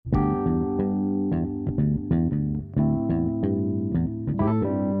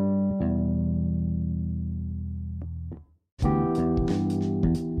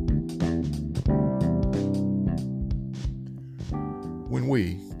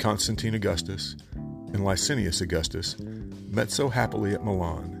we, Constantine Augustus and Licinius Augustus, met so happily at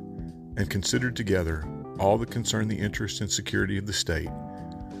Milan, and considered together all that concerned the interest and security of the state,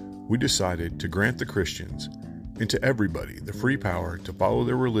 we decided to grant the Christians and to everybody the free power to follow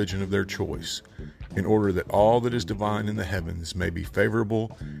their religion of their choice, in order that all that is divine in the heavens may be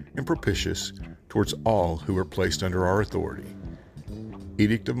favorable and propitious towards all who are placed under our authority.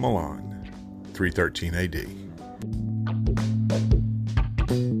 Edict of Milan, 313 AD.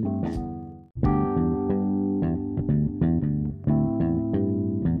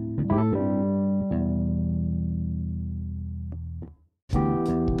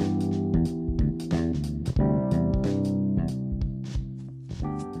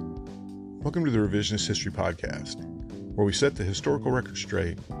 Welcome to the Revisionist History Podcast, where we set the historical record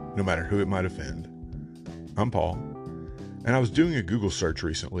straight, no matter who it might offend. I'm Paul, and I was doing a Google search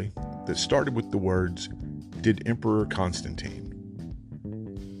recently that started with the words, "Did Emperor Constantine?"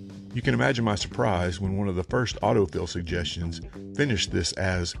 You can imagine my surprise when one of the first autofill suggestions finished this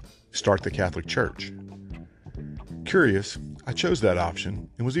as, "Start the Catholic Church." Curious, I chose that option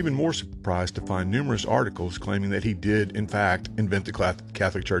and was even more surprised to find numerous articles claiming that he did, in fact, invent the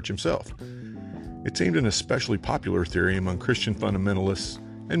Catholic Church himself. It seemed an especially popular theory among Christian fundamentalists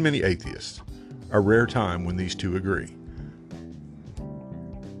and many atheists, a rare time when these two agree.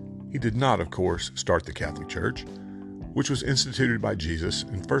 He did not, of course, start the Catholic Church, which was instituted by Jesus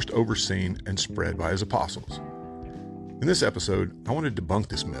and first overseen and spread by his apostles. In this episode, I want to debunk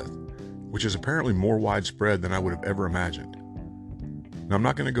this myth, which is apparently more widespread than I would have ever imagined. Now, I'm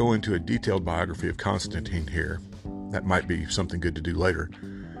not going to go into a detailed biography of Constantine here. That might be something good to do later,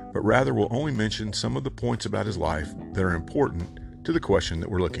 but rather will only mention some of the points about his life that are important to the question that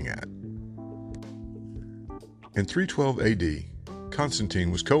we're looking at. In 312 AD,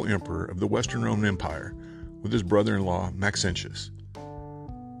 Constantine was co-emperor of the Western Roman Empire with his brother-in-law Maxentius.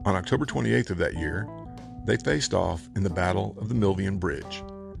 On October 28th of that year, they faced off in the Battle of the Milvian Bridge,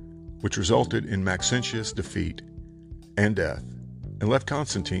 which resulted in Maxentius' defeat and death, and left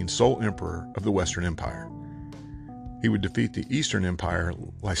Constantine sole emperor of the Western Empire. He would defeat the Eastern Empire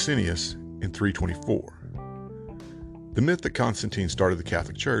Licinius in 324. The myth that Constantine started the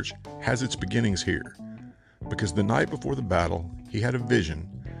Catholic Church has its beginnings here, because the night before the battle, he had a vision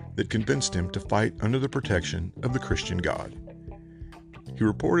that convinced him to fight under the protection of the Christian God. He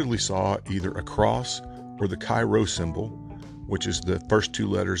reportedly saw either a cross or the Chi-Rho symbol, which is the first two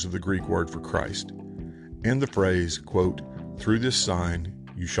letters of the Greek word for Christ, and the phrase, quote, "Through this sign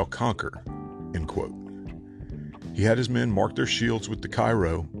you shall conquer," end quote. He had his men mark their shields with the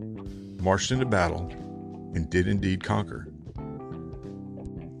Chi-Rho, marched into battle, and did indeed conquer.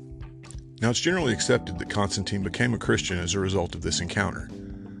 Now, it's generally accepted that Constantine became a Christian as a result of this encounter,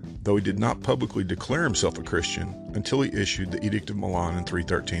 though he did not publicly declare himself a Christian until he issued the Edict of Milan in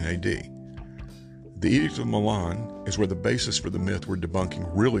 313 AD. The Edict of Milan is where the basis for the myth we're debunking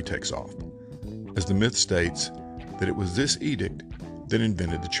really takes off, as the myth states that it was this edict that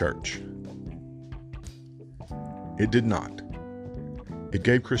invented the church. It did not. It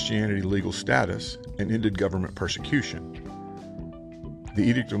gave Christianity legal status and ended government persecution. The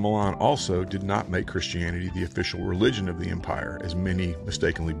Edict of Milan also did not make Christianity the official religion of the empire, as many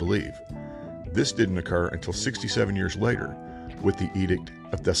mistakenly believe. This didn't occur until 67 years later with the Edict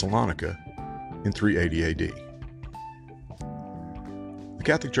of Thessalonica in 380 AD. The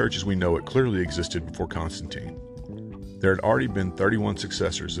Catholic Church as we know it clearly existed before Constantine. There had already been 31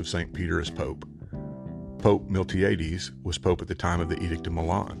 successors of St. Peter as Pope. Pope Miltiades was Pope at the time of the Edict of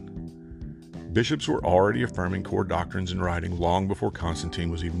Milan. Bishops were already affirming core doctrines in writing long before Constantine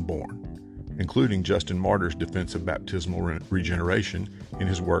was even born, including Justin Martyr's defense of baptismal regeneration in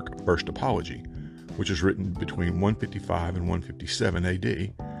his work First Apology, which was written between 155 and 157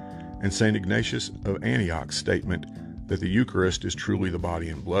 AD, and St. Ignatius of Antioch's statement that the Eucharist is truly the body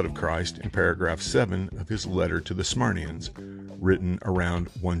and blood of Christ in paragraph 7 of his letter to the Smyrnians, written around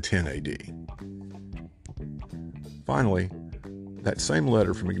 110 AD. Finally, that same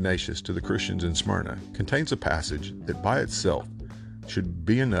letter from Ignatius to the Christians in Smyrna contains a passage that by itself should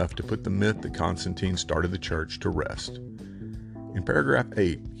be enough to put the myth that Constantine started the church to rest. In paragraph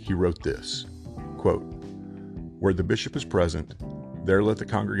 8, he wrote this, quote, "Where the bishop is present, there let the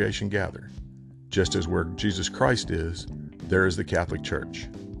congregation gather. Just as where Jesus Christ is, there is the Catholic Church."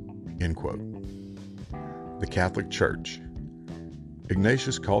 End quote. The Catholic Church.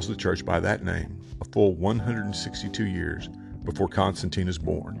 Ignatius calls the church by that name a full 162 years before Constantine is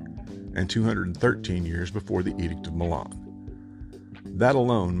born, and 213 years before the Edict of Milan. That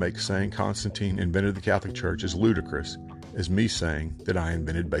alone makes saying Constantine invented the Catholic Church as ludicrous as me saying that I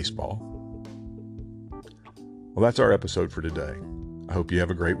invented baseball. Well, that's our episode for today. I hope you have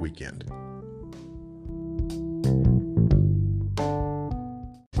a great weekend.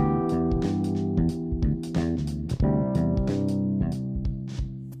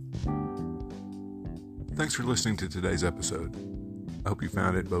 Thanks for listening to today's episode. I hope you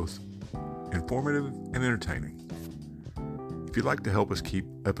found it both informative and entertaining. If you'd like to help us keep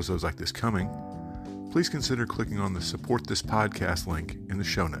episodes like this coming, please consider clicking on the Support This Podcast link in the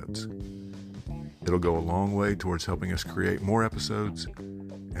show notes. It'll go a long way towards helping us create more episodes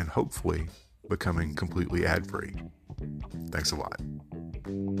and hopefully becoming completely ad-free. Thanks a lot.